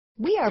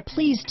We are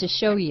pleased to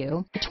show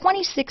you the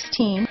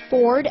 2016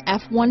 Ford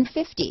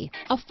F-150.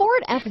 A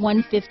Ford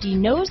F-150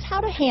 knows how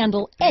to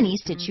handle any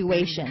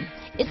situation.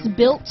 It's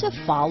built to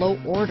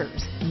follow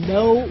orders,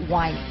 no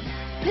whining.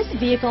 This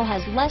vehicle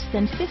has less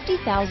than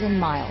 50,000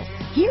 miles.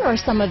 Here are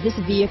some of this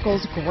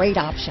vehicle's great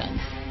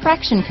options: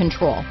 traction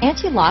control,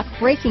 anti-lock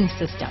braking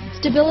system,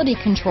 stability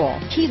control,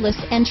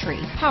 keyless entry,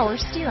 power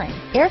steering,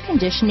 air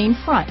conditioning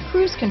front,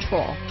 cruise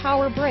control,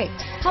 power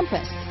brakes,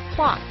 compass,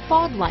 clock,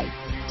 fog lights,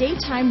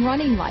 daytime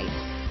running lights,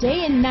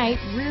 day and night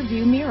rear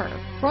view mirror,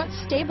 front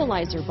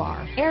stabilizer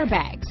bar,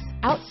 airbags,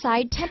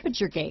 outside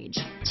temperature gauge,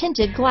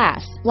 tinted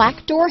glass,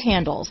 black door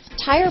handles,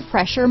 tire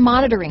pressure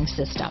monitoring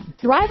system.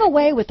 Drive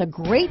away with a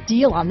great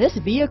deal on this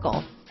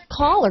vehicle.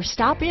 Call or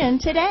stop in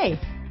today.